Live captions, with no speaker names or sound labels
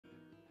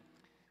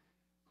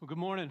Well, good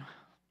morning.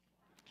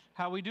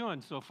 How are we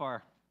doing so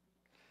far?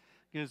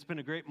 It's been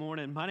a great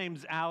morning. My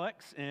name's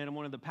Alex, and I'm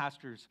one of the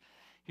pastors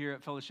here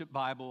at Fellowship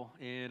Bible.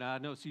 And I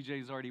know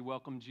CJ's already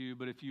welcomed you,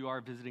 but if you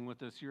are visiting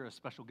with us, you're a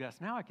special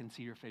guest. Now I can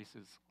see your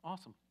faces.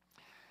 Awesome.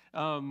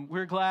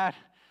 We're glad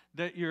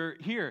that you're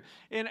here.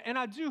 And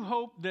I do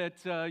hope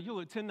that you'll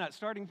attend that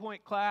starting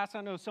point class.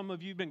 I know some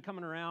of you have been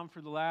coming around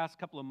for the last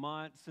couple of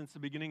months since the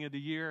beginning of the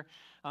year,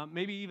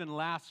 maybe even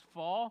last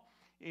fall.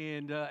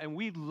 And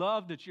we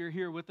love that you're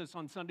here with us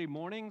on Sunday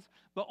mornings,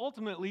 but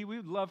ultimately we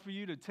would love for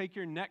you to take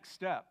your next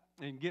step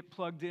and get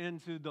plugged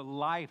into the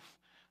life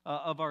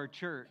of our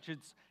church.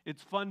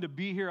 It's fun to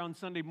be here on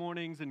Sunday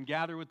mornings and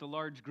gather with a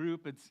large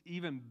group. It's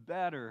even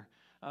better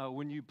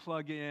when you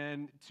plug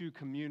in to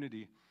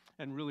community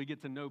and really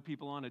get to know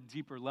people on a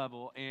deeper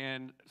level.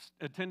 And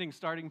attending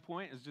Starting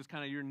Point is just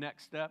kind of your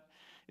next step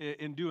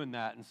in doing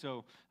that. And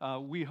so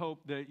we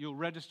hope that you'll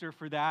register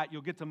for that.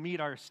 You'll get to meet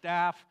our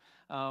staff.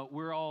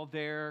 We're all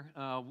there.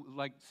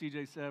 Like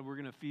CJ said, we're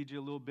going to feed you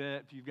a little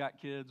bit. If you've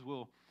got kids,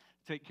 we'll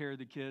take care of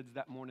the kids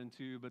that morning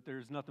too. But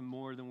there's nothing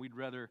more than we'd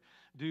rather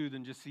do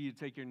than just see you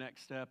take your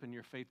next step in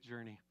your faith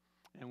journey.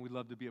 And we'd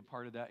love to be a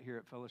part of that here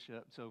at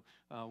Fellowship. So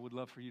we'd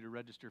love for you to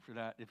register for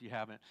that if you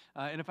haven't.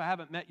 And if I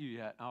haven't met you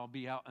yet, I'll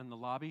be out in the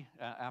lobby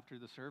after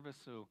the service.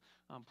 So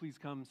please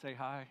come say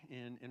hi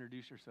and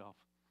introduce yourself.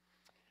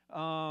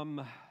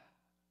 I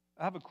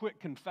have a quick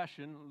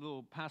confession, a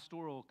little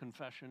pastoral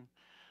confession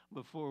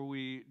before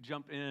we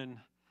jump in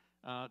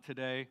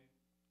today.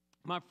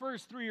 My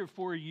first 3 or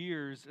 4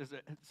 years,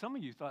 some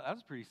of you thought that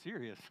was pretty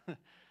serious. I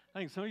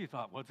think some of you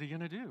thought, what's he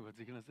going to do? What's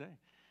he going to say?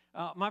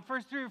 My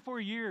first 3 or 4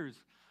 years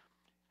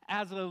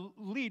as a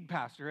lead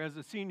pastor, as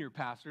a senior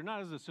pastor,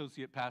 not as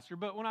associate pastor,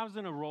 but when I was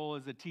in a role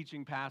as a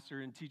teaching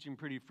pastor and teaching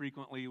pretty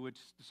frequently, which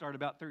started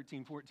about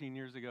 13, 14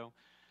 years ago,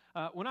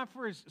 when I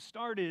first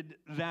started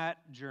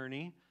that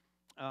journey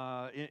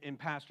in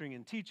pastoring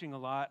and teaching a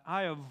lot,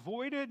 I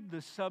avoided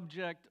the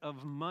subject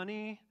of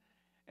money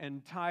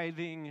and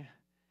tithing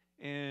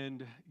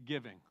and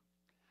giving.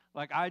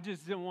 Like, I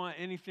just didn't want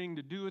anything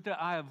to do with it.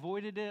 I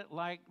avoided it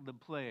like the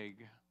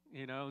plague.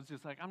 You know, it's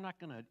just like, I'm not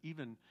going to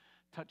even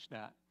touch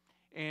that.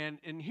 And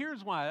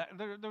here's why.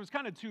 There was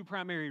kind of two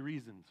primary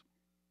reasons.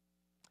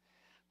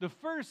 The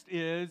first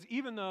is,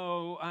 even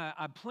though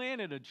I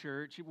planted a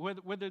church,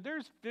 whether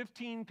there's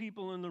 15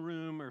 people in the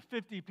room or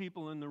 50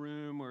 people in the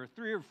room or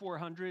 300 or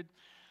 400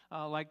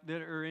 like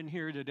that are in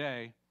here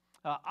today,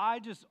 I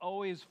just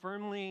always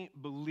firmly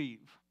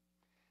believe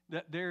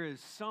that there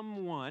is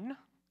someone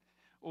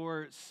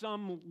or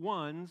some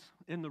ones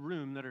in the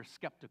room that are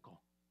skeptical.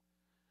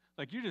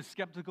 Like, you're just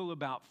skeptical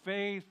about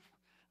faith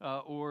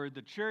or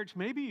the church.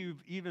 Maybe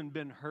you've even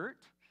been hurt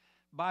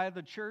by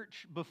the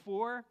church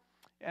before.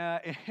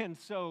 And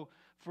so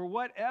for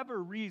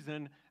whatever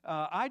reason,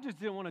 I just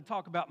didn't want to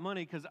talk about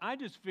money because I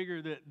just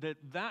figure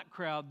that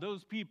crowd,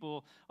 those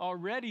people,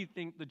 already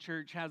think the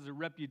church has a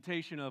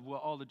reputation of, well,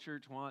 all the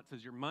church wants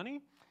is your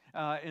money.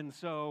 And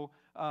so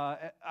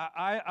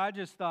I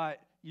just thought,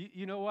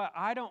 you know what?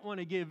 I don't want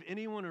to give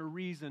anyone a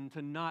reason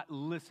to not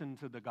listen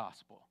to the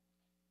gospel.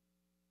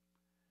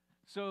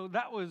 So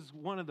that was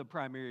one of the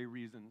primary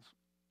reasons.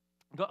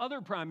 The other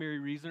primary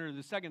reason, or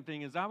the second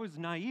thing, is I was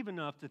naive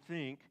enough to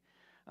think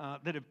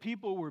that if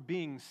people were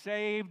being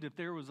saved, if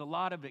there was a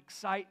lot of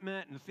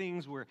excitement and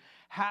things were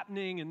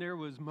happening and there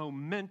was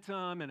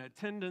momentum and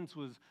attendance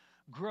was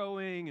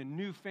growing and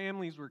new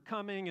families were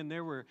coming and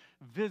there were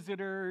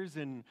visitors,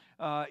 and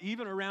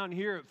even around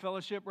here at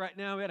Fellowship right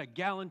now, we had a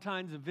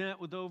Galentine's event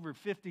with over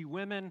 50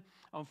 women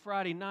on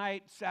Friday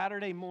night.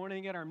 Saturday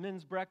morning at our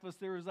men's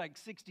breakfast, there was like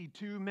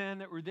 62 men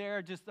that were there.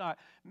 I just thought,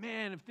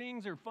 man, if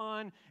things are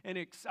fun and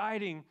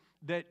exciting,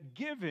 that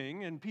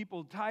giving and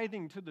people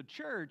tithing to the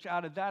church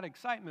out of that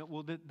excitement,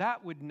 well,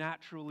 that would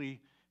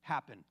naturally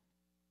happen.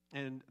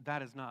 And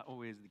that is not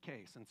always the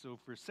case. And so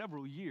for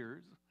several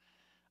years,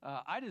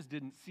 I just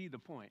didn't see the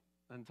point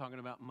in talking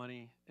about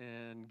money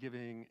and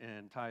giving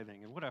and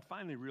tithing. And what I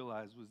finally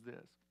realized was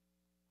this.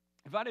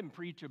 If I didn't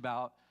preach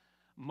about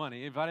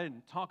money, if I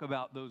didn't talk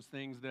about those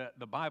things that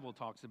the Bible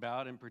talks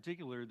about, in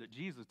particular that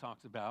Jesus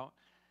talks about,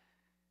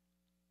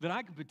 then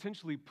I could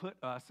potentially put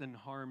us in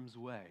harm's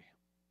way.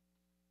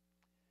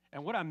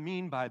 And what I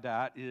mean by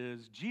that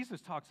is Jesus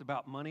talks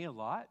about money a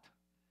lot,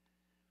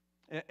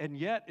 and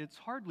yet it's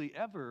hardly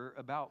ever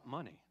about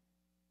money.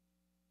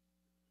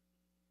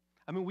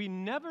 I mean, we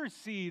never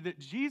see that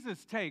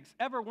Jesus takes,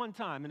 ever one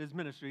time in his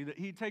ministry, that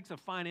he takes a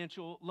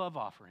financial love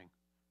offering.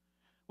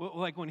 Well,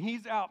 like when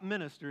he's out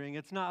ministering,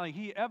 it's not like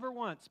he ever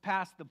once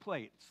passed the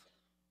plates.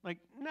 Like,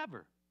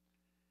 never.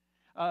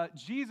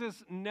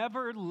 Jesus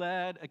never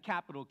led a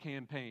capital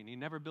campaign. He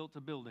never built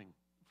a building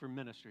for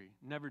ministry.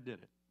 Never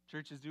did it.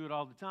 Churches do it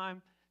all the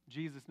time.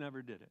 Jesus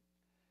never did it.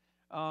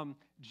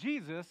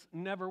 Jesus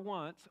never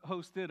once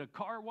hosted a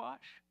car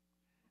wash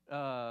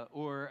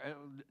or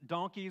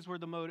donkeys were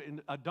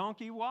a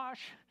donkey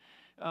wash,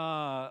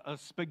 a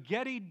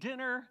spaghetti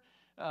dinner,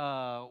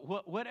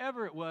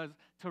 whatever it was,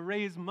 to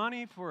raise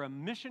money for a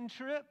mission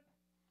trip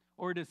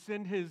or to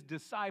send his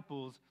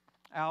disciples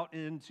out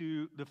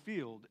into the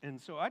field.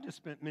 And so I just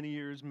spent many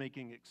years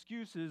making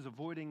excuses,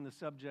 avoiding the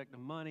subject of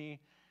money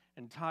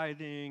and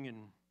tithing,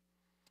 and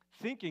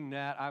thinking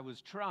that I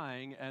was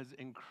trying, as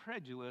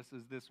incredulous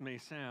as this may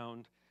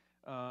sound,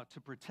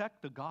 to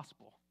protect the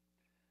gospel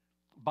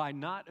by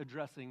not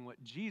addressing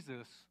what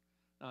Jesus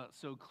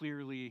so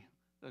clearly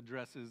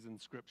addresses in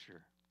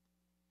Scripture.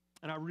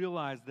 And I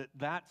realized that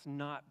that's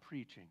not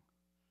preaching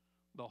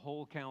the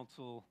whole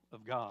counsel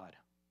of God.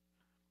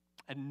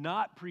 And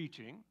not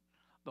preaching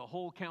the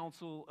whole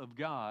counsel of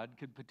God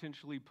could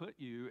potentially put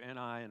you and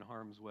I in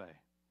harm's way.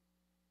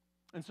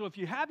 And so if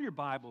you have your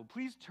Bible,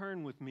 please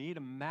turn with me to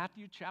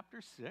Matthew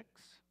chapter 6.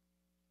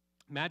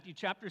 Matthew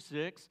chapter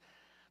 6.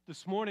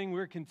 This morning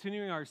we're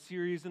continuing our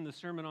series in the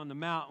Sermon on the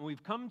Mount, and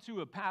we've come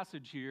to a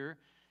passage here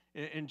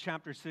in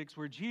chapter 6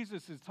 where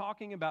Jesus is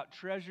talking about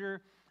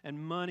treasure and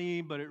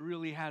money, but it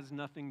really has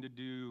nothing to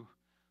do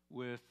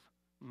with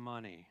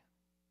money.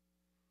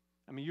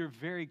 I mean, you're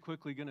very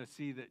quickly going to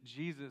see that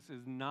Jesus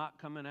is not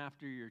coming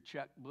after your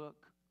checkbook.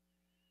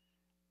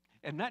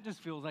 And that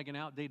just feels like an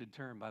outdated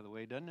term, by the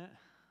way, doesn't it?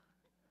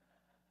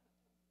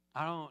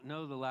 I don't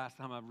know the last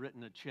time I've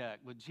written a check,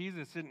 but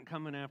Jesus isn't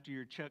coming after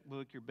your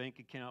checkbook, your bank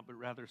account, but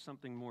rather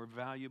something more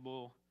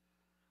valuable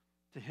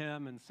to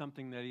him and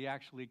something that he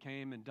actually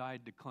came and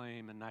died to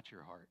claim, and that's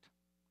your heart.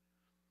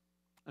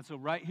 And so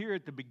right here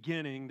at the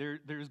beginning,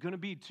 there's going to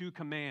be two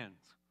commands.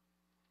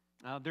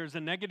 There's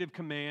a negative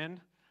command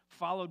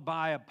followed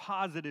by a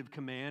positive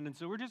command. And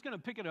so we're just going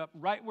to pick it up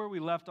right where we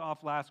left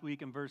off last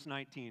week in verse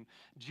 19.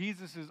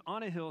 Jesus is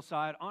on a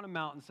hillside, on a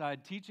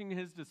mountainside, teaching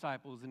his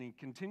disciples, and he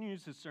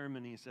continues his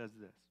sermon. He says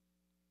this: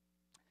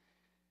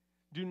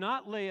 "Do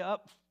not lay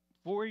up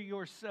for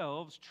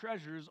yourselves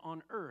treasures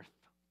on earth,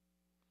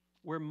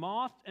 where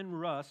moth and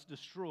rust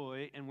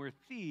destroy and where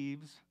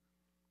thieves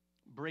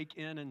break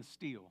in and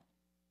steal."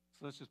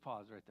 So let's just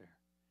pause right there.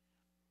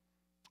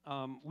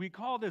 We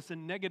call this a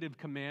negative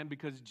command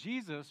because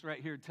Jesus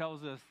right here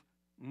tells us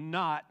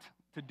not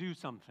to do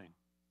something,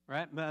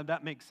 right?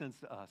 That makes sense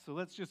to us. So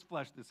let's just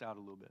flesh this out a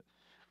little bit.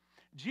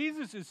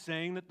 Jesus is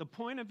saying that the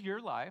point of your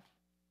life,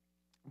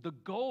 the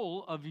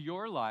goal of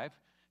your life,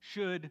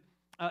 should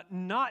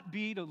not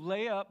be to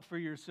lay up for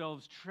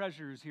yourselves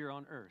treasures here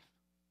on earth.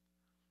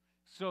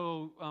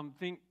 So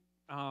think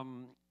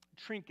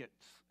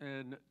trinkets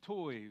and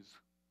toys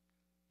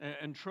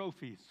and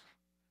trophies.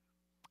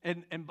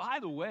 And by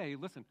the way,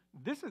 listen,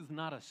 this is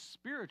not a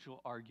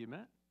spiritual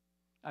argument.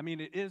 I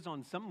mean, it is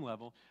on some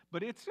level,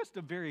 but it's just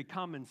a very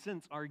common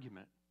sense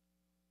argument.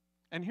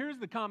 And here's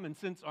the common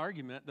sense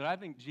argument that I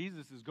think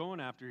Jesus is going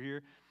after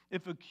here.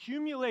 If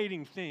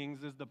accumulating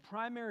things is the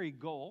primary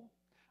goal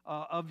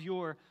of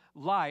your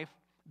life,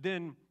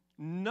 then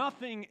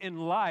nothing in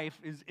life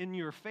is in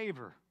your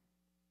favor.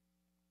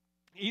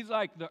 He's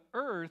like, the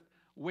earth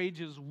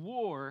wages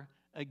war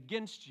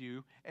against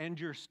you and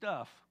your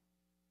stuff.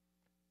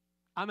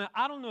 I mean,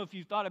 I don't know if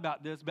you've thought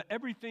about this, but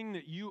everything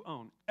that you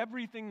own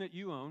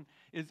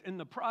is in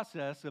the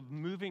process of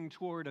moving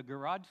toward a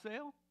garage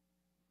sale,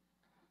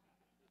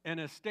 an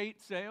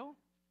estate sale,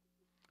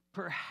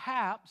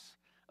 perhaps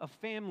a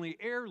family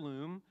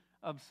heirloom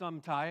of some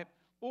type,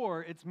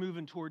 or it's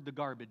moving toward the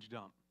garbage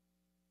dump.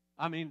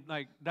 I mean,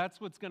 like, that's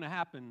what's going to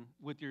happen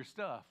with your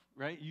stuff,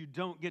 right? You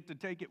don't get to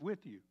take it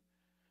with you.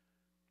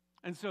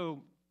 And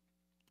so,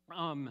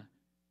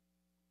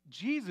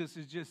 Jesus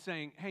is just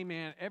saying, hey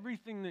man,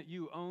 everything that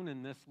you own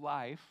in this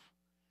life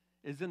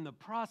is in the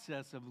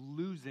process of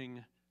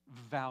losing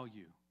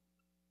value.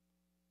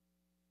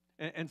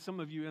 And some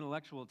of you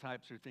intellectual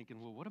types are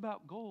thinking, well, what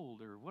about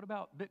gold or what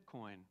about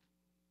Bitcoin?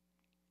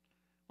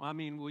 Well, I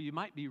mean, you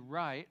might be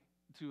right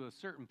to a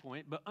certain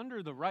point, but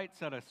under the right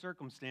set of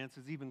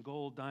circumstances, even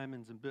gold,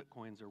 diamonds, and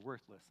Bitcoins are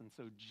worthless. And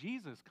so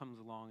Jesus comes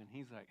along and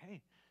he's like,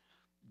 hey,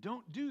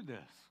 don't do this.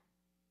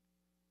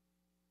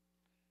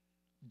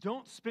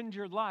 Don't spend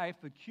your life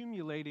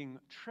accumulating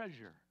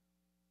treasure,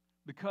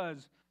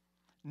 because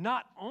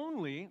not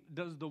only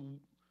does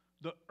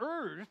the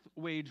earth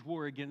wage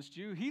war against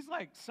you, he's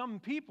like,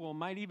 some people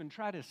might even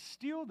try to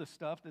steal the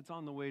stuff that's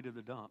on the way to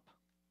the dump.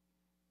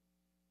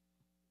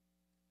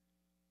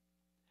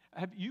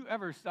 Have you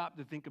ever stopped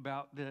to think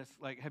about this?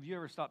 Like, have you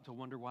ever stopped to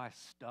wonder why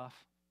stuff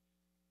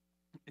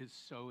is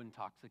so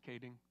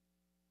intoxicating?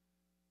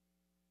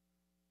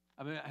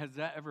 I mean, has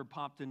that ever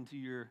popped into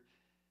your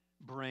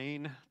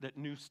brain that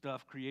new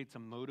stuff creates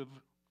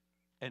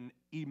an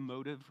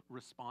emotive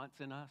response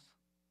in us?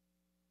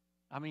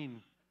 I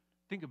mean,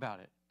 think about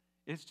it.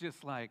 It's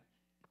just like,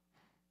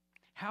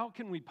 how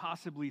can we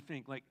possibly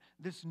think like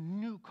this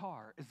new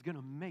car is going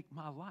to make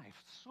my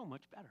life so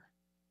much better?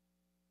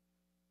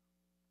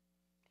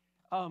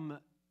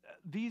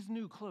 These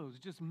new clothes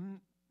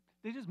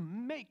they just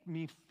make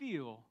me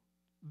feel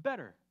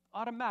better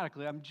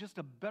automatically. I'm just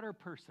a better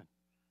person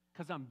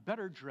because I'm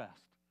better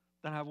dressed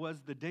than I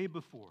was the day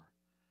before,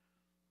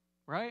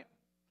 right?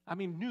 I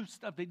mean, new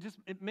stuff,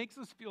 it makes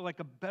us feel like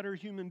a better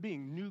human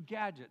being. New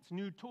gadgets,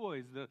 new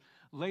toys, the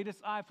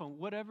latest iPhone,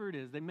 whatever it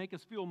is, they make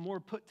us feel more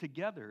put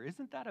together.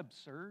 Isn't that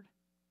absurd?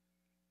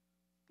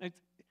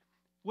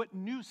 what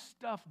new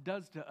stuff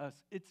does to us,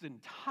 it's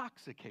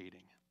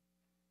intoxicating.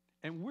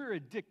 And we're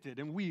addicted.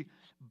 And we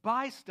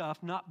buy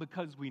stuff not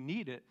because we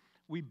need it.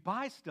 We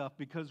buy stuff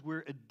because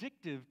we're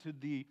addictive to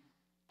the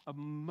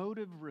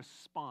emotive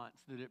response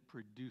that it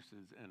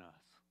produces in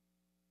us.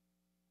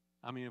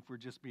 I mean, if we're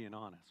just being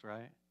honest,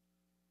 right?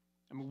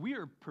 I mean, we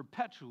are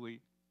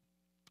perpetually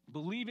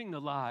believing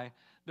the lie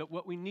that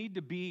what we need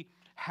to be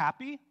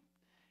happy,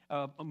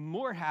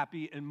 more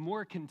happy and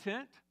more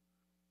content,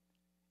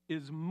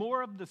 is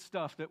more of the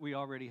stuff that we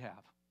already have.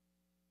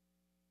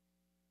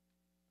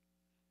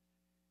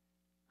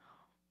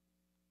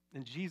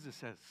 And Jesus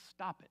says,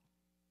 stop it.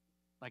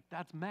 Like,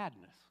 that's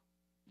madness.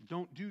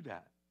 Don't do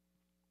that.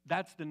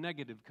 That's the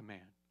negative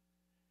command.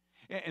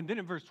 And then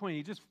in verse 20,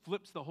 he just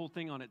flips the whole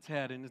thing on its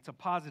head, and it's a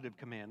positive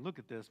command. Look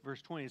at this,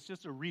 verse 20. It's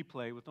just a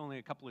replay with only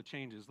a couple of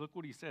changes. Look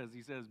what he says.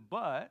 He says,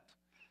 but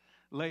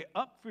lay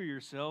up for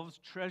yourselves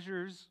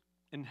treasures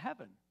in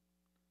heaven,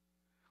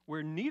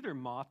 where neither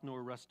moth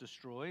nor rust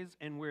destroys,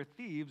 and where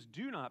thieves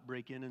do not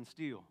break in and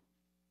steal.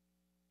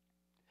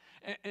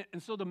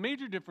 And so the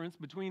major difference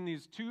between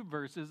these two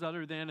verses,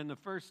 other than in the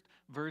first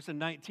verse in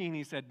 19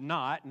 he said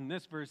not, in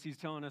this verse he's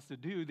telling us to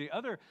do, the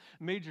other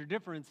major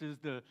difference is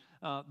the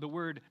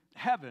word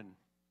heaven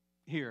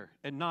here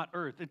and not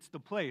earth. It's the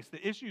place.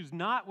 The issue is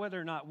not whether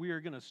or not we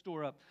are going to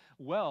store up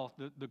wealth.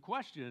 The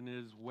question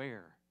is,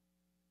 where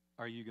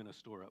are you going to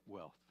store up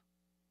wealth?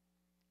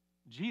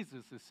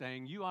 Jesus is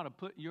saying you ought to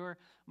put your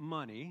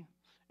money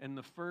in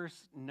the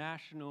First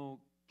National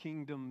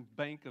Kingdom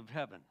Bank of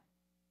Heaven.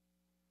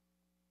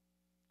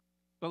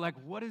 But like,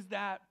 what does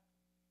that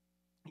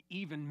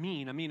even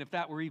mean? I mean, if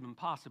that were even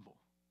possible.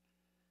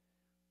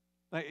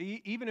 Like,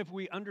 even if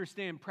we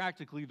understand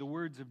practically the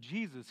words of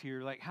Jesus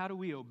here, like, how do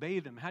we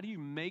obey them? How do you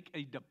make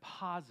a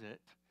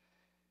deposit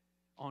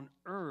on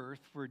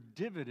earth for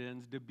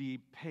dividends to be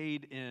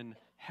paid in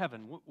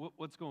heaven?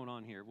 What's going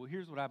on here? Well,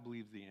 here's what I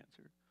believe is the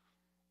answer.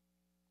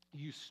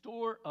 You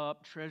store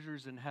up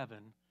treasures in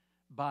heaven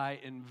by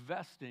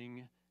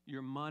investing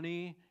your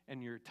money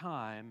and your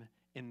time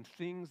in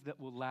things that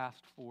will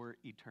last for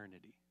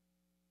eternity.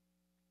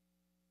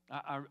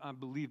 I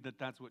believe that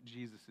that's what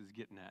Jesus is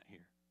getting at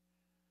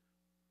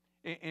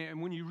here.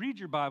 And when you read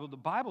your Bible, the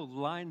Bible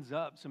lines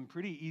up some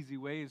pretty easy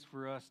ways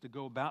for us to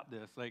go about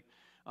this. Like,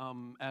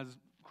 as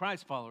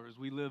Christ followers,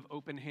 we live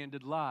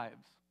open-handed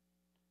lives.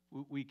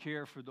 We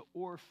care for the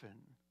orphan.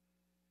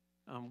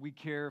 We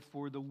care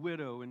for the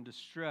widow in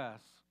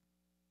distress.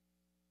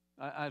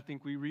 I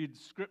think we read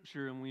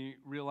Scripture and we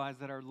realize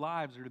that our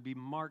lives are to be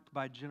marked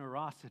by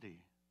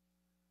generosity.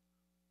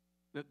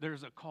 That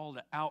there's a call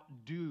to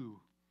outdo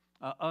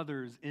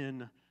others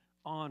in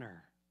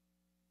honor.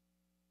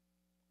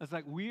 It's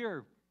like we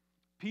are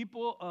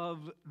people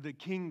of the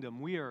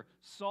kingdom. We are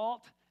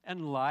salt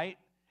and light,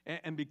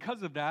 and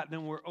because of that,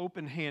 then we're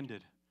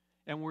open-handed.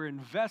 And we're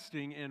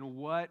investing in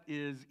what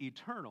is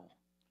eternal,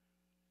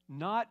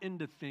 not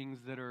into things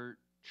that are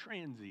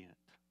transient.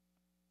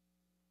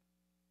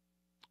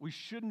 We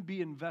shouldn't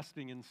be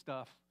investing in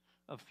stuff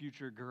of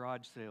future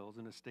garage sales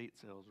and estate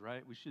sales,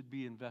 right? We should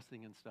be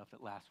investing in stuff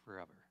that lasts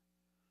forever.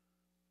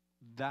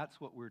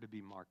 That's what we're to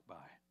be marked by.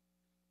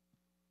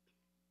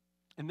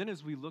 And then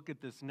as we look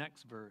at this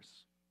next verse,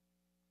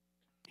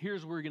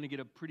 here's where we're going to get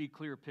a pretty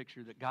clear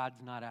picture that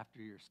God's not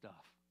after your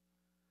stuff.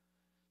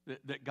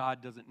 That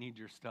God doesn't need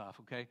your stuff,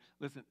 okay?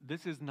 Listen,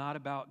 this is not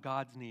about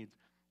God's needs.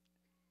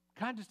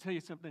 Can I just tell you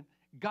something?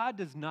 God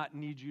does not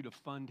need you to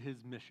fund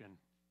his mission.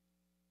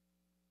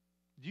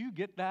 Do you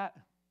get that?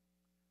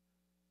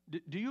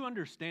 Do you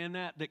understand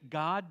that? That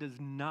God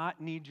does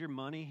not need your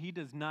money. He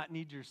does not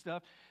need your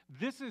stuff.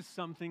 This is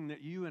something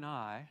that you and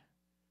I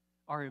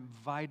are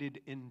invited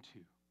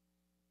into.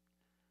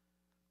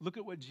 Look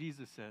at what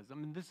Jesus says. I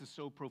mean, this is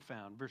so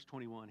profound. Verse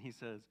 21, he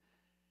says,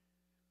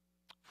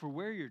 "For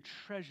where your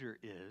treasure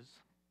is,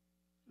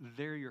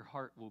 there your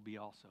heart will be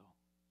also."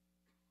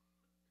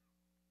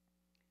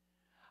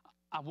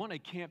 I want to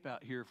camp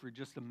out here for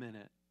just a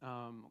minute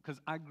because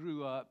I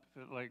grew up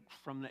like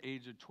from the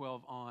age of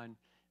 12 on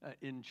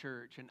in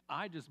church, and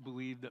I just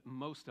believe that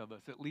most of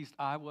us, at least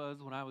I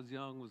was when I was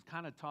young, was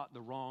kind of taught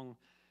the wrong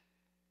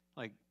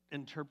like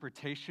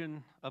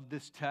interpretation of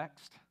this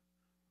text.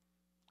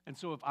 And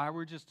so if I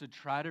were just to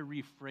try to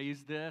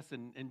rephrase this,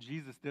 and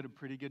Jesus did a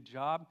pretty good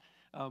job,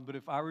 but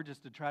if I were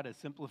just to try to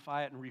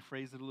simplify it and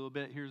rephrase it a little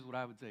bit, here's what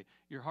I would say.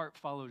 Your heart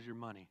follows your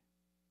money.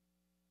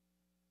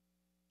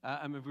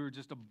 I mean, if we were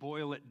just to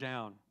boil it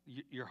down,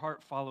 your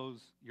heart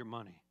follows your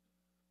money.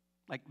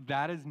 Like,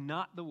 that is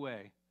not the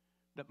way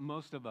that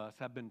most of us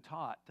have been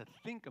taught to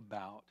think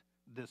about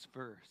this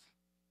verse.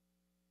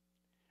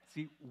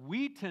 See,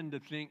 we tend to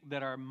think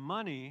that our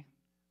money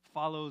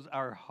follows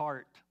our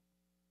heart.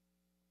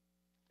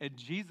 And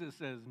Jesus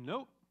says,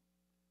 nope,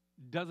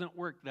 doesn't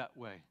work that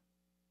way.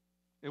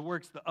 It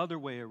works the other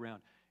way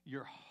around.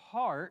 Your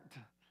heart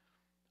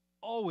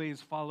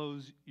always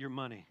follows your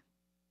money.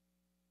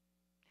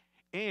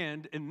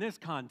 And in this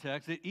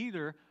context, it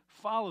either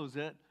follows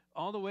it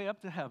all the way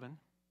up to heaven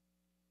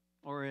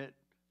or it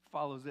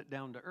follows it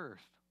down to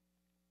earth.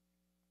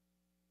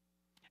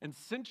 And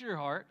since your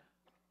heart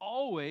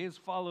always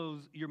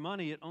follows your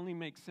money, it only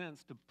makes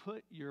sense to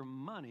put your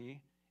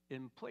money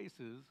in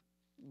places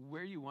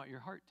where you want your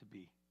heart to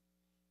be.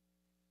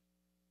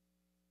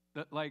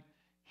 That, like,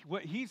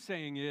 what he's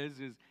saying is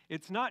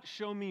it's not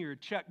show me your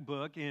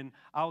checkbook and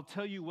I'll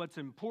tell you what's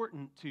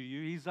important to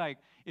you. He's like,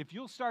 if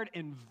you'll start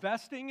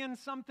investing in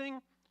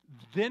something,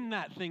 then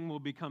that thing will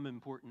become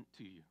important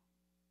to you.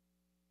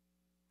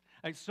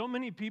 Like, so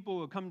many people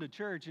will come to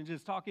church and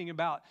just talking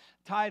about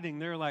tithing.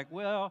 They're like,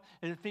 well,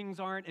 things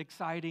aren't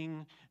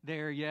exciting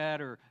there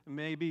yet. Or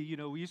maybe,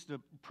 we used to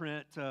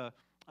print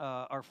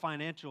our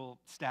financial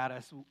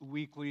status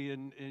weekly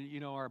and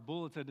our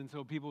bulletin. And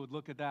so people would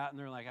look at that and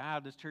they're like,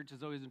 this church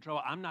is always in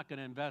trouble. I'm not going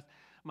to invest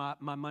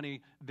my money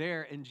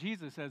there. And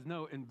Jesus says,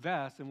 no,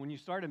 invest. And when you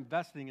start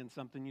investing in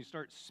something, you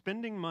start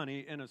spending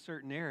money in a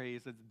certain area. He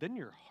says, then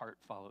your heart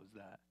follows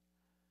that.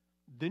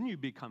 Then you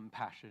become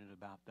passionate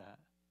about that.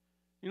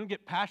 You don't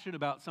get passionate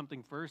about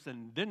something first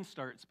and then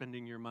start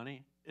spending your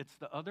money. It's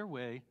the other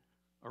way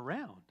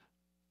around.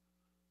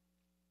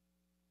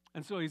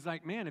 And so he's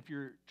like, man, if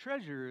your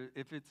treasure,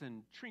 if it's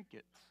in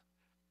trinkets,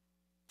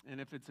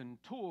 and if it's in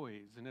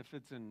toys, and if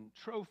it's in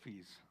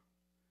trophies,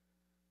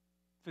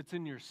 if it's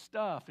in your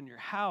stuff, in your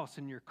house,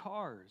 in your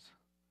cars,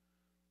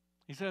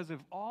 he says, if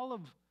all of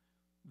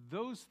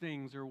those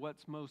things are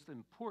what's most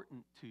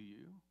important to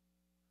you,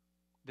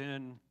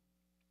 then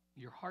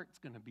your heart's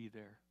going to be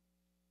there.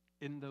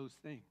 In those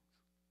things,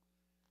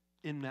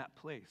 in that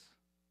place.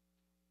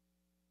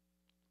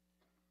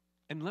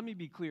 And let me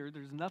be clear,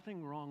 there's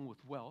nothing wrong with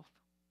wealth.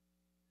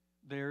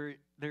 There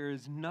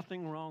is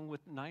nothing wrong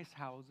with nice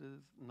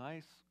houses,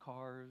 nice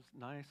cars,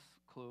 nice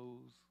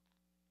clothes.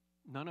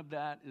 None of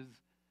that is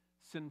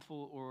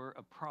sinful or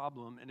a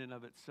problem in and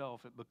of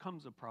itself. It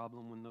becomes a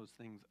problem when those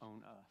things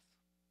own us,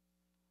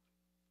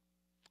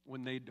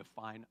 when they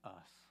define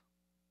us,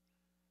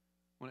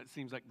 when it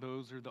seems like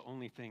those are the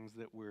only things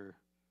that we're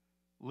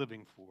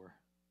living for.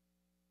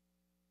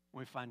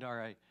 We find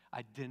our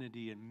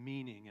identity and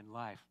meaning in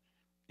life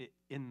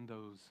in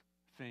those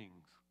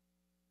things.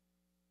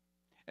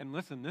 And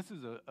listen, this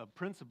is a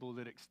principle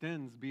that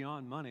extends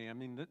beyond money. I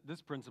mean,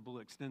 this principle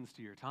extends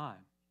to your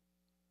time.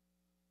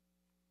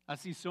 I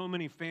see so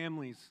many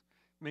families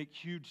make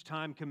huge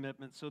time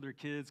commitments so their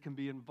kids can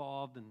be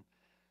involved in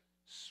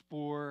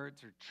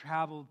sports or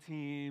travel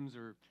teams,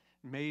 or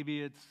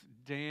maybe it's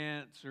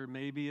dance, or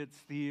maybe it's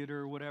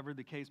theater, whatever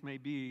the case may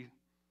be.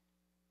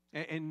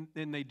 And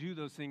they do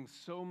those things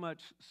so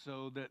much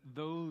so that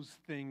those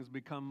things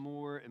become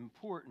more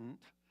important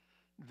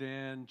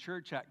than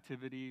church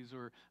activities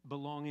or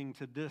belonging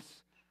to this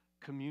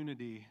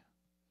community.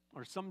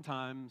 Or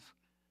sometimes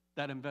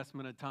that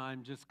investment of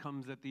time just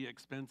comes at the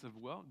expense of,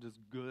 just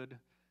good,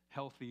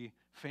 healthy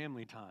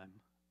family time.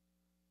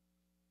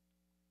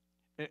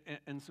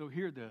 And so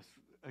hear this.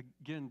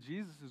 Again,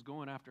 Jesus is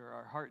going after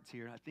our hearts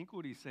here. And I think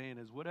what he's saying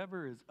is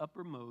whatever is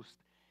uppermost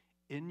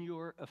in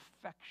your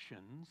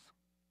affections,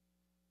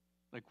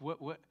 like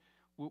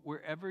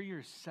wherever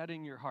you're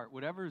setting your heart,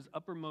 whatever is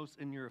uppermost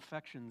in your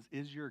affections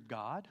is your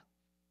God.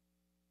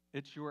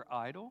 It's your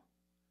idol,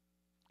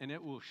 and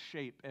it will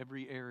shape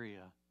every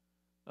area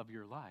of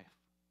your life.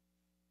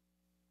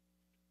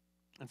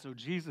 And so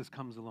Jesus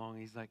comes along,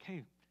 and he's like,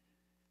 hey,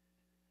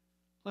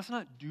 let's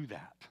not do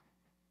that.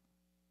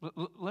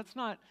 Let's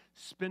not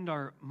spend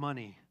our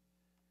money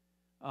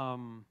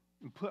and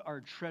put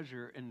our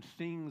treasure in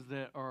things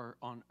that are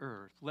on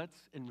earth. Let's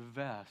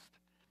invest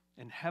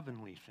in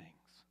heavenly things.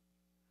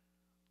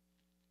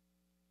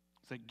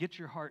 It's like, get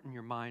your heart and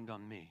your mind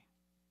on me.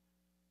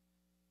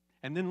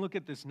 And then look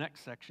at this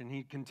next section.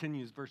 He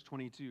continues, verse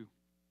 22.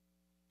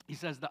 He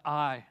says, the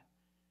eye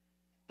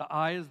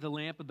is the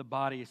lamp of the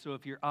body. So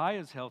if your eye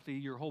is healthy,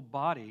 your whole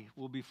body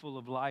will be full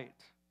of light.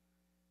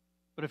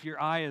 But if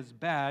your eye is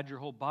bad, your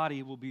whole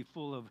body will be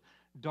full of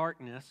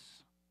darkness.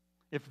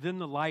 If then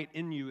the light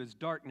in you is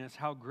darkness,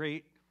 how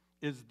great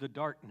is the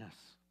darkness?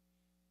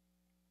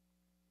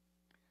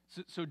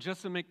 So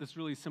just to make this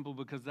really simple,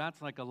 because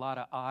that's like a lot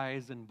of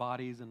eyes and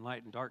bodies and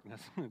light and darkness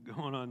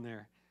going on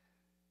there.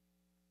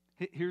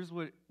 Here's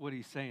what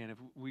he's saying, if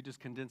we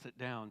just condense it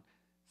down.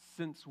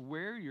 Since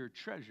where your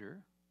treasure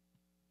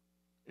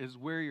is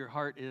where your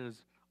heart is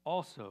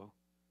also,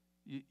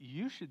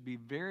 you should be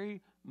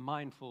very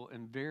mindful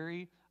and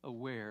very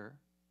aware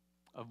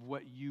of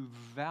what you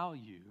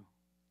value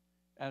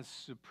as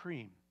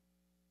supreme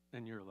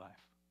in your life.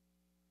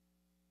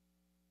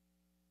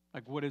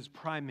 Like what is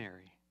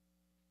primary.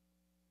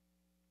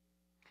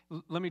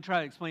 Let me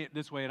try to explain it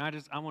this way, and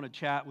I want to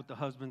chat with the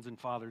husbands and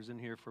fathers in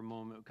here for a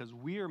moment, because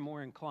we are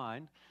more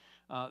inclined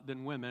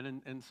than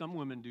women, and some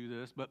women do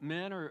this, but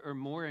men are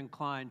more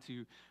inclined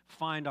to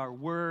find our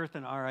worth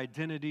and our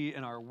identity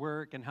in our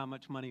work and how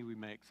much money we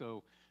make.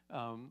 So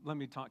let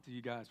me talk to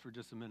you guys for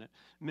just a minute.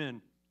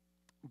 Men,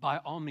 by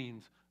all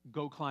means,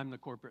 go climb the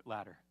corporate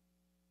ladder.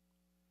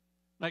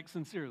 Like,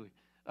 sincerely.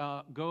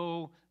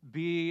 Go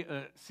be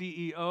a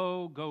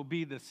CEO, go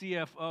be the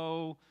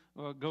CFO,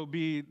 or go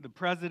be the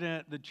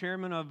president, the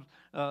chairman of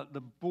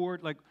the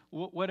board, like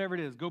whatever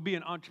it is. Go be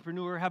an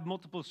entrepreneur, have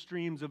multiple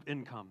streams of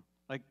income.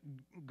 Like,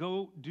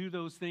 go do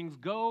those things.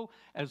 Go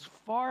as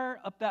far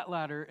up that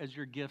ladder as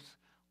your gifts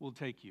will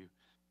take you.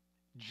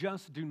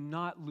 Just do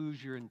not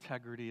lose your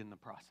integrity in the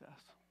process.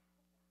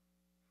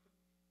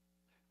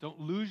 Don't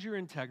lose your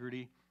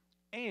integrity,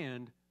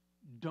 and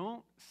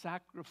don't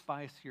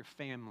sacrifice your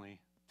family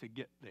to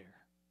get there.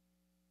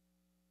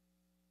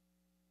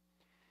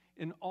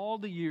 In all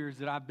the years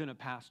that I've been a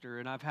pastor,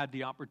 and I've had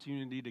the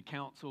opportunity to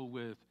counsel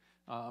with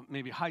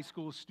maybe high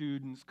school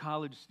students,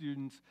 college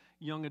students,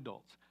 young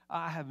adults,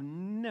 I have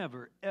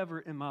never, ever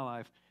in my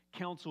life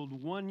counseled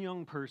one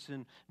young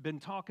person, been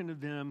talking to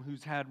them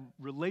who's had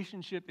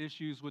relationship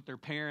issues with their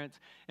parents,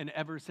 and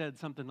ever said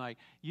something like,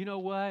 you know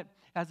what,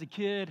 as a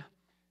kid,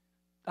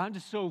 I'm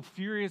just so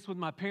furious with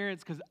my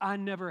parents because I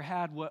never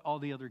had what all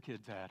the other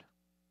kids had.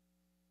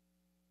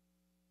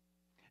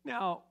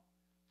 Now,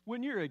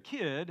 when you're a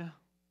kid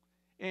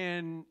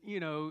and,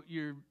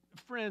 your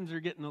friends are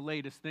getting the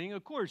latest thing,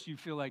 of course you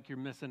feel like you're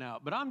missing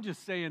out. But I'm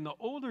just saying, the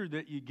older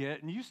that you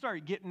get and you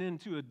start getting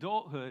into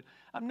adulthood,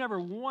 I've never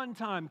one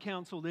time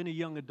counseled any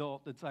young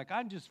adult that's like,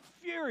 I'm just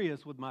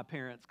furious with my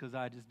parents because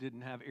I just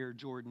didn't have Air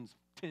Jordans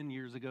 10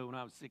 years ago when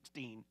I was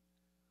 16.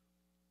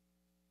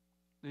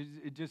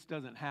 It just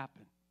doesn't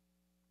happen.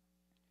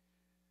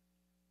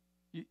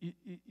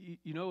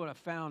 You know what I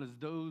found is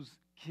those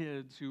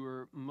kids who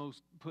are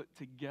most put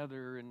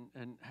together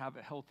and have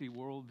a healthy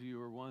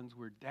worldview are ones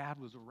where dad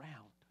was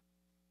around.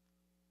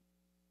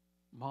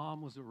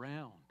 Mom was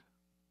around.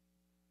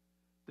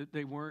 That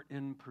they weren't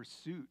in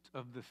pursuit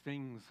of the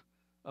things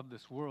of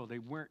this world. They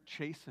weren't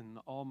chasing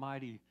the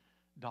almighty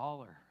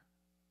dollar.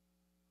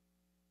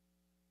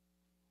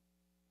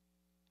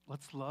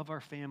 Let's love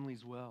our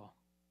families well.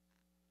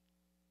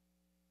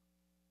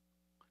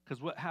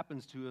 Because what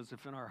happens to us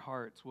if in our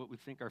hearts what we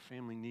think our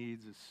family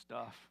needs is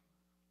stuff,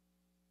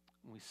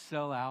 and we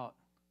sell out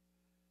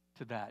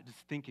to that, just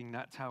thinking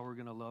that's how we're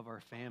going to love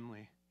our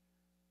family.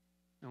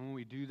 And when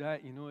we do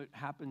that, you know what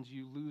happens?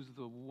 You lose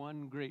the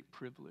one great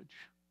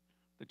privilege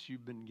that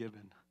you've been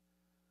given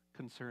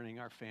concerning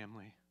our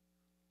family.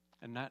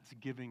 And that's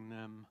giving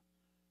them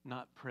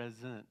not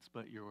presents,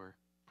 but your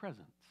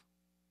presence.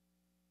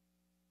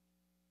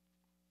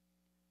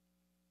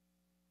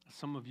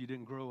 Some of you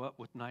didn't grow up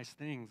with nice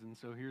things, and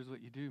so here's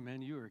what you do,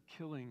 man. You are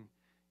killing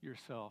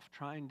yourself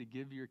trying to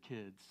give your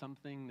kids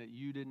something that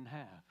you didn't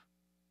have.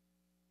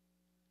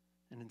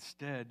 And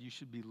instead, you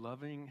should be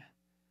loving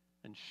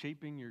and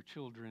shaping your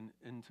children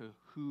into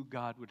who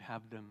God would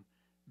have them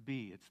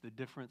be. It's the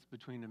difference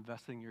between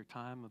investing your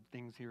time of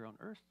things here on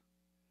earth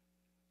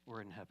or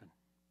in heaven.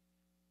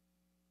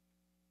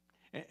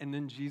 And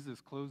then Jesus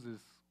closes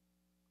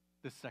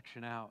this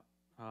section out.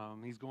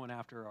 He's going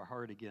after our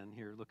heart again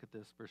here. Look at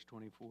this, verse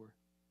 24.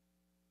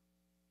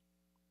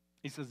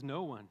 He says,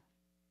 no one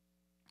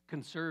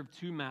can serve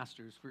two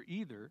masters, for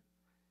either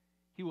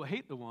he will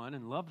hate the one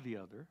and love the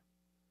other,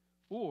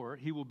 or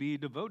he will be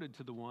devoted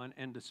to the one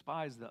and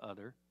despise the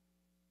other.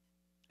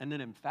 And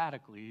then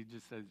emphatically, he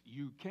just says,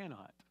 you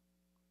cannot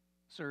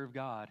serve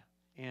God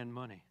and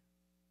money.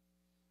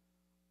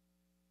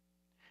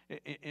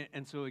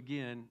 And so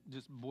again,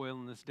 just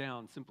boiling this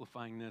down,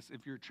 simplifying this,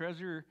 if your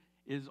treasure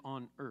is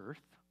on earth,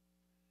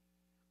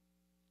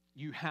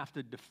 you have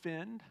to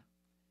defend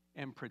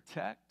and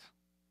protect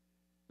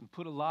and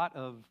put a lot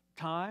of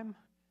time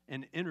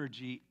and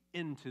energy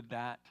into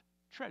that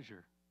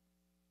treasure.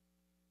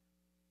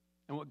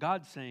 And what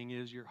God's saying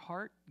is your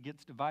heart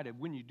gets divided.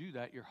 When you do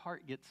that, your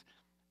heart gets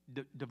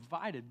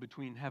divided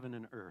between heaven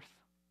and earth.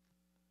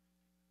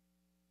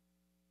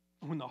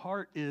 When the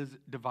heart is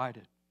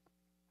divided,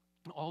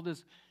 all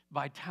this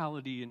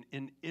vitality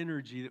and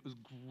energy that was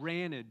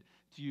granted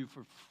to you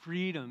for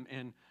freedom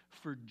and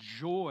for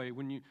joy,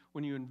 when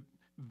you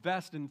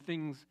invest in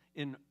things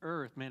in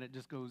earth, man, it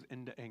just goes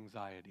into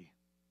anxiety.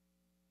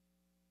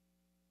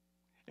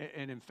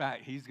 And in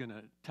fact, he's going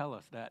to tell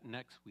us that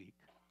next week.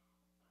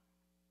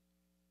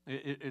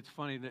 It's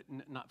funny that,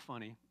 not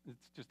funny,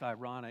 it's just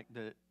ironic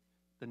that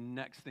the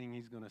next thing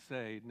he's going to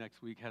say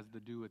next week has to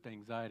do with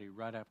anxiety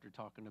right after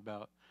talking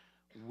about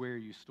where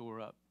you store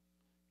up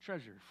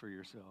treasure for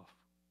yourself.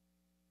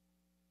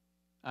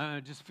 I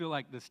just feel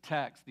like this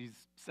text, these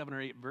 7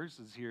 or 8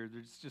 verses here,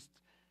 there's just,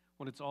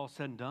 when it's all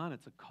said and done,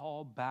 it's a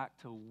call back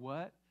to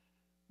what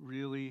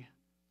really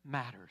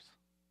matters.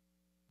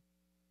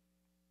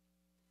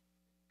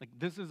 Like,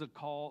 this is a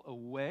call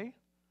away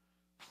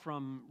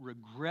from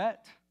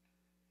regret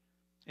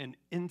and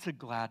into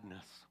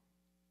gladness.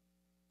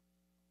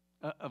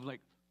 Of like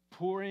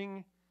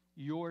pouring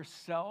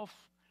yourself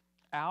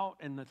out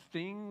and the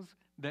things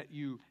that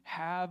you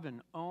have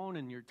and own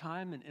and your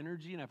time and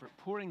energy and effort,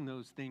 pouring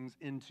those things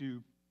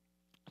into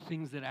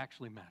things that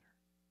actually matter.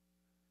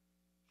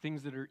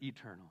 Things that are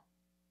eternal.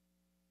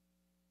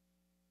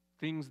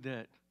 Things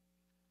that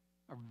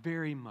are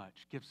very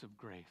much gifts of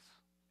grace.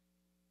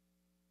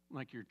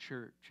 Like your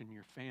church and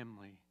your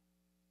family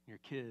your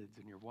kids,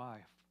 and your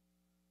wife.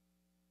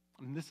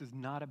 I mean, this is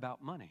not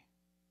about money.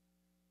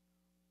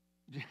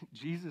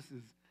 Jesus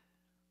is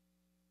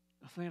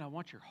saying, I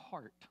want your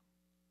heart.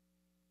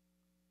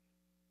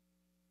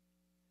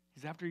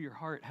 He's after your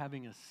heart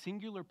having a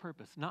singular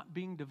purpose, not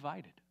being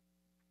divided.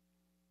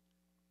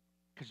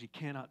 Because you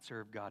cannot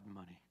serve God and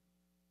money.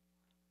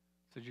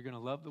 He says you're going to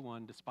love the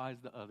one, despise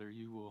the other.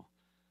 You will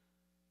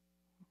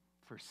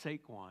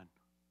forsake one,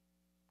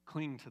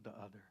 cling to the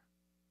other.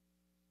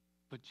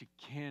 But you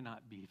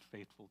cannot be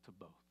faithful to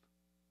both.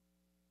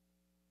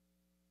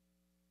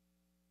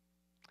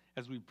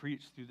 As we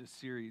preach through this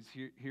series,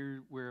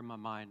 here where my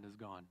mind has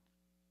gone.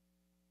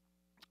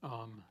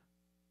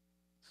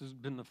 This has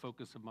been the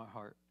focus of my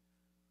heart.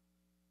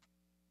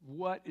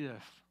 What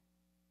if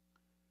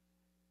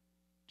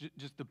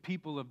just the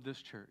people of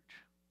this church,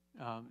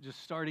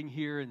 just starting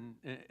here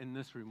in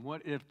this room,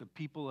 what if the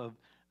people of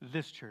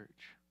this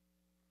church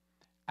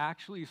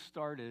actually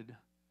started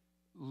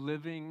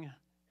living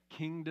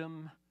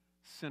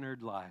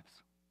kingdom-centered lives?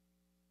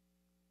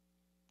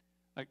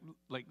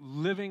 Like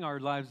living our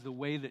lives the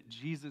way that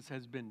Jesus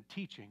has been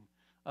teaching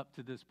up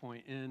to this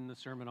point in the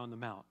Sermon on the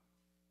Mount.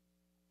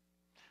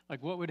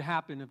 Like what would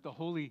happen if the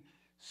Holy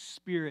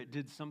Spirit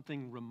did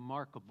something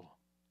remarkable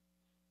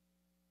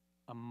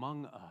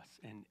among us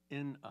and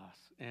in us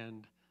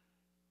and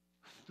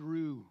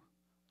through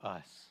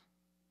us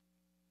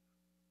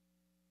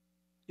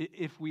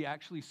if we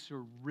actually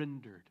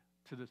surrendered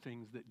to the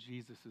things that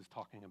Jesus is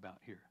talking about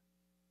here?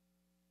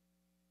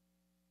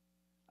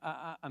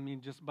 I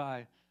mean, just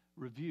by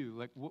review,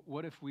 like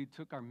what if we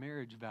took our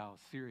marriage vows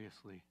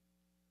seriously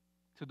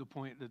to the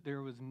point that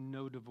there was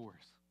no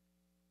divorce?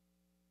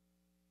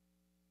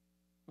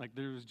 Like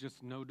there was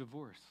just no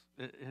divorce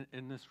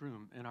in this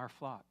room, in our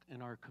flock,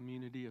 in our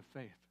community of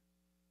faith.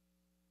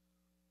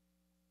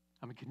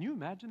 I mean, can you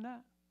imagine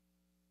that?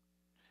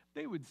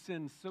 They would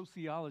send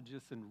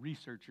sociologists and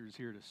researchers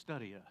here to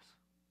study us.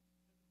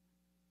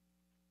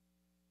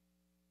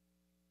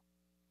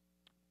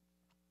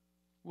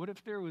 What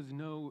if there was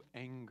no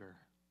anger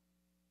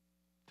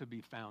to be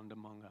found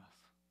among us?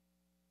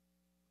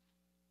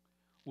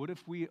 What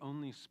if we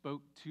only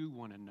spoke to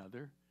one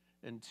another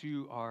and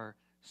to our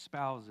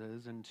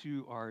spouses and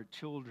to our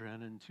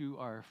children and to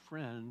our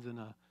friends in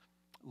a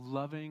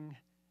loving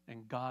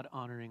and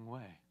God-honoring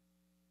way?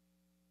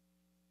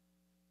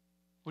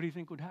 What do you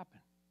think would happen?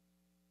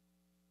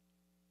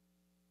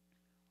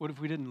 What if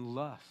we didn't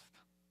lust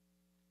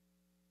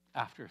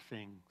after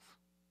things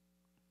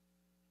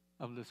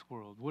of this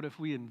world? What if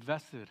we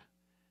invested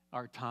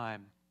our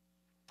time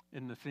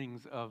in the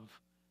things of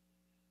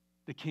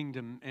the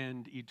kingdom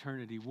and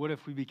eternity? What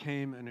if we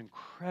became an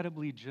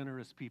incredibly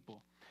generous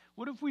people?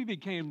 What if we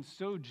became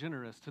so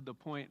generous to the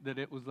point that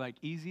it was like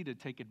easy to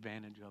take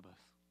advantage of us?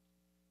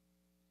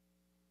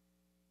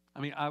 I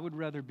mean, I would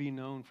rather be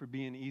known for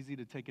being easy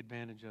to take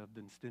advantage of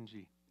than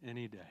stingy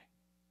any day.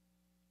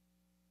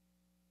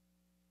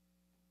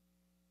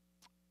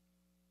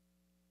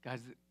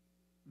 Guys,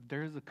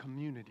 there's a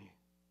community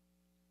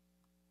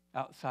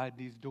outside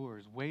these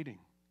doors waiting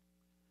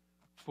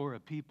for a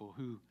people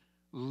who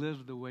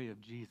live the way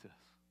of Jesus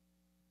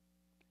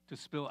to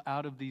spill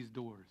out of these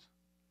doors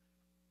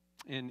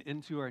and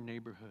into our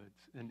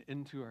neighborhoods and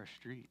into our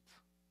streets,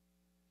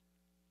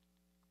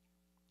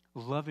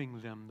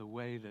 loving them the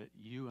way that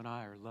you and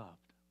I are loved.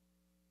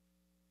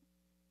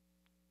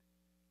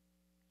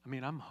 I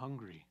mean, I'm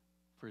hungry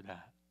for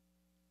that.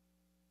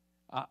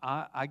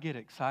 I get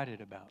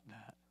excited about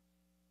that.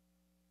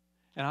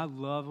 And I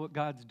love what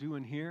God's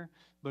doing here,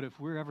 but if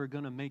we're ever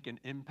going to make an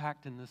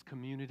impact in this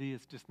community,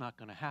 it's just not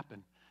going to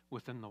happen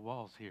within the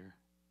walls here.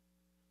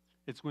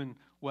 It's when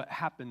what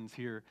happens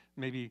here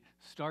maybe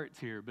starts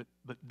here,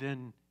 but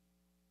then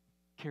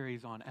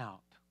carries on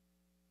out.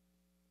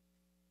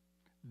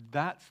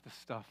 That's the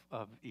stuff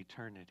of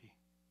eternity.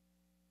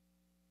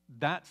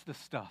 That's the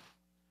stuff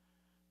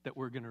that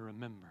we're going to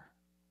remember.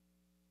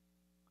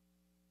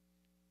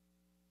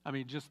 I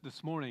mean, just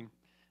this morning,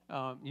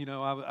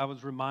 I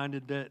was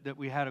reminded that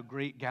we had a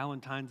great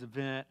Galentine's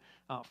event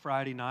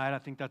Friday night. I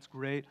think that's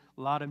great.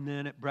 A lot of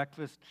men at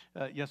breakfast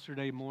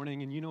yesterday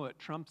morning. And you know what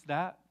trumps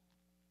that?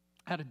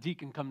 I had a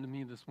deacon come to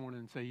me this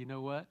morning and say, you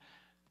know what?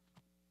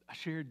 I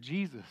shared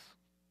Jesus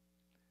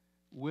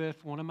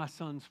with one of my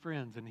son's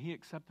friends, and he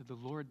accepted the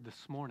Lord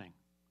this morning.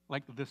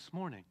 Like this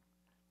morning.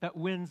 That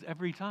wins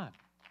every time.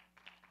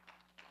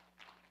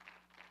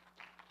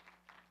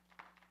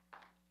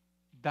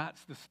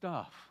 That's the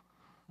stuff.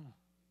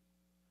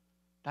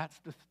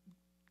 That's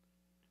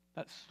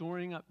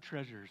storing up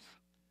treasures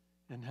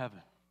in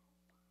heaven.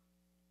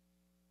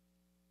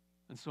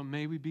 And so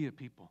may we be a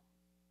people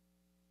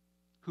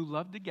who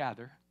love to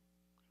gather,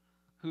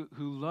 who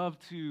love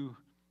to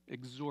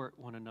exhort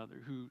one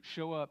another, who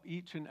show up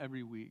each and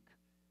every week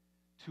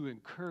to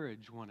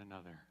encourage one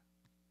another.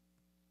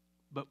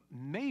 But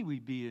may we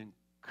be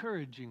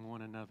encouraging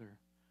one another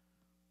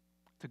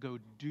to go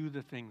do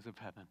the things of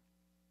heaven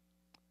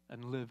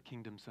and live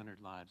kingdom-centered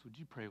lives. Would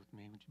you pray with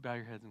me? Would you bow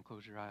your heads and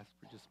close your eyes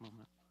for just a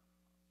moment?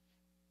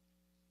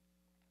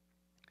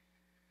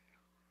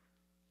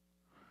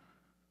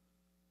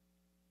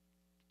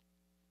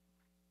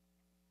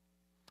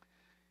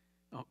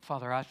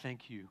 Father, I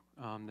thank you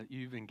that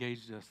you've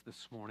engaged us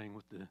this morning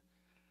with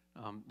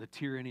the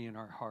tyranny in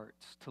our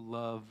hearts to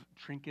love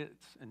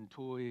trinkets and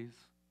toys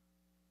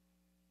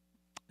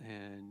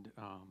and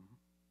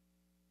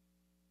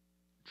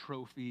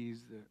trophies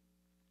that,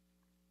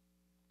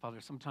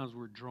 Father, sometimes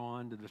we're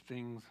drawn to the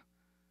things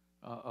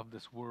of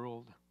this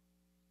world.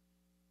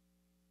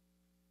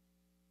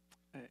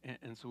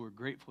 And so we're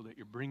grateful that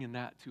you're bringing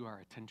that to our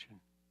attention.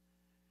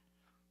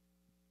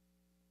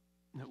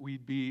 That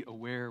we'd be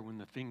aware when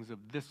the things of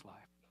this life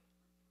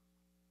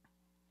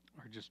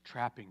are just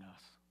trapping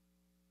us.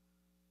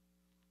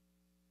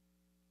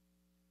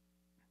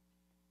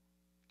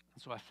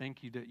 And so I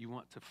thank you that you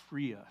want to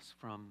free us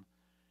from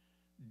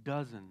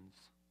dozens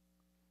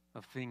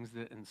of things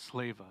that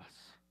enslave us.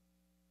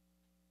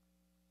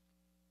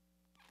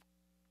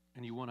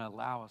 And you want to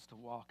allow us to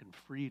walk in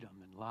freedom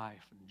and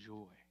life and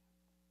joy.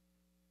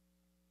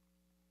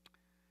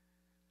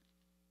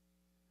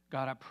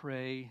 God, I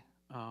pray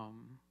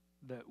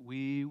that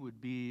we would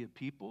be a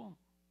people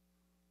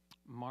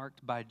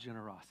marked by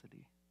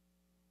generosity,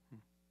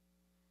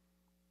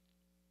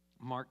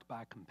 marked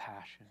by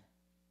compassion,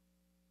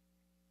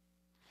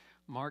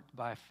 marked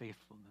by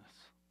faithfulness.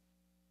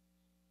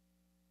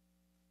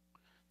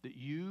 That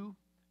you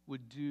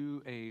would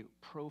do a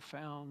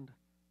profound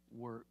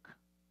work,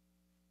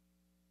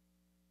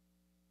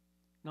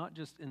 not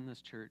just in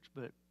this church,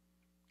 but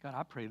God,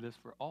 I pray this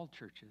for all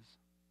churches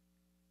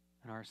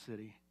in our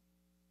city.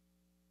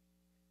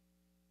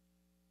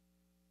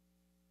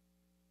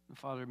 And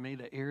Father, may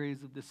the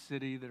areas of this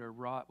city that are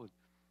wrought with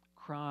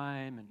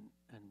crime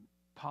and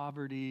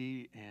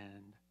poverty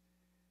and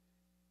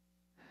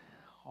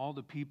all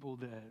the people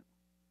that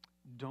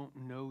don't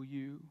know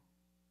you,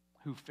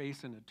 who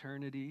face an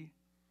eternity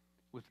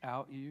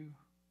without you,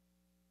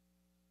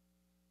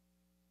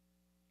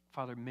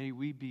 Father, may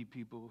we be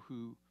people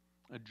who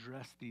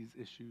address these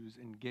issues,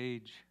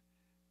 engage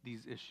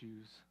these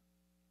issues.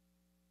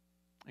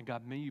 And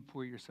God, may you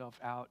pour yourself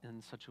out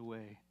in such a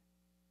way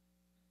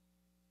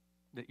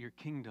that your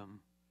kingdom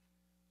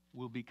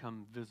will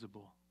become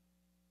visible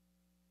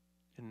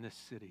in this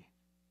city.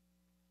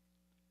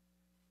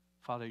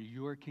 Father,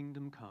 your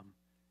kingdom come,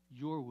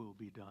 your will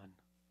be done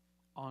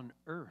on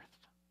earth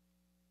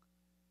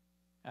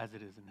as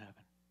it is in heaven.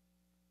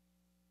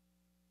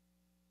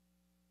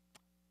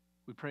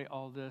 We pray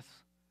all this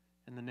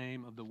in the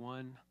name of the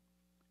one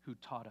who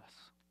taught us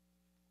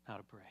how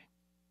to pray.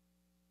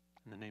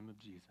 In the name of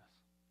Jesus.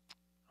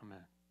 Amen.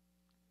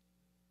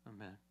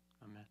 Amen.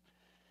 Amen.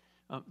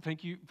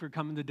 Thank you for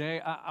coming today.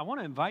 I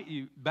want to invite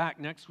you back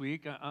next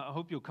week. I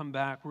hope you'll come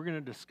back. We're going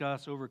to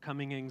discuss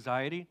overcoming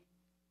anxiety.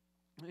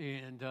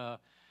 And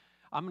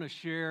I'm going to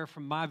share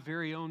from my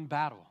very own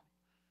battle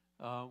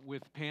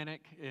with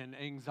panic and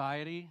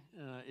anxiety.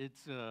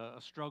 It's a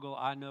struggle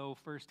I know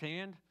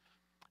firsthand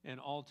and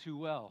all too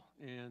well.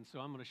 And so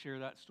I'm going to share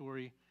that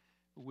story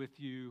with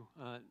you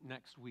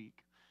next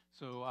week.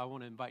 So I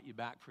want to invite you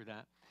back for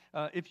that.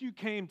 If you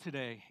came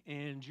today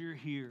and you're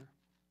here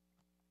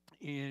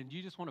and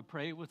you just want to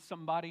pray with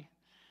somebody,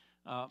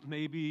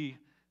 maybe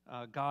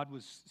God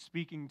was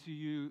speaking to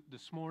you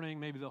this morning,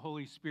 maybe the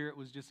Holy Spirit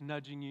was just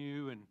nudging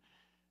you and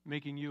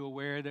making you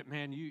aware that,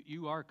 man,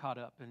 you are caught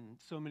up in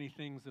so many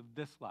things of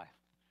this life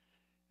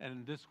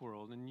and this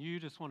world, and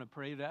you just want to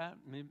pray that.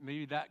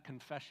 Maybe that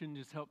confession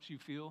just helps you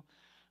feel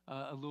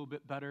a little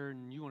bit better,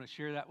 and you want to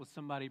share that with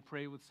somebody,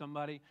 pray with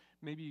somebody.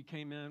 Maybe you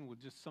came in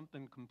with just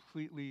something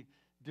completely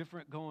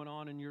different going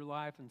on in your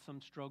life and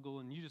some struggle,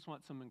 and you just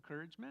want some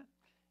encouragement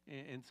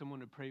and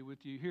someone to pray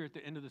with you. Here at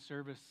the end of the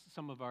service,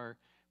 some of our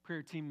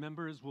prayer team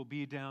members will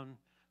be down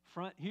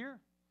front here.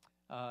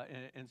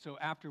 And so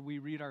after we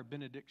read our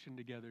benediction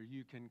together,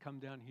 you can come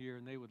down here,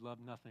 and they would love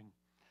nothing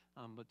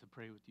but to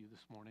pray with you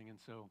this morning. And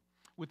so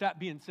with that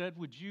being said,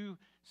 would you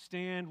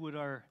stand? Would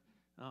our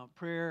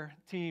prayer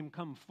team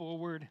come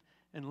forward,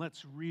 and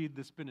let's read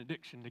this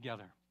benediction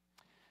together.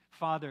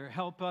 Father,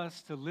 help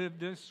us to live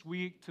this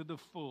week to the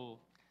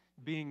full,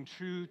 being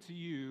true to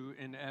you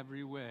in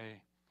every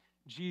way.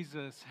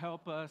 Jesus,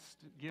 help us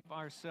to give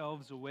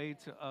ourselves away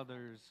to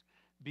others,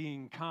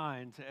 being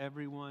kind to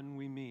everyone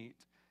we meet.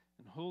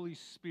 And Holy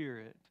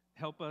Spirit,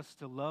 help us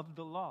to love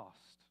the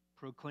lost,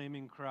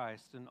 proclaiming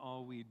Christ in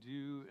all we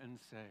do and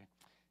say.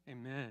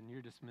 Amen.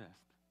 You're dismissed.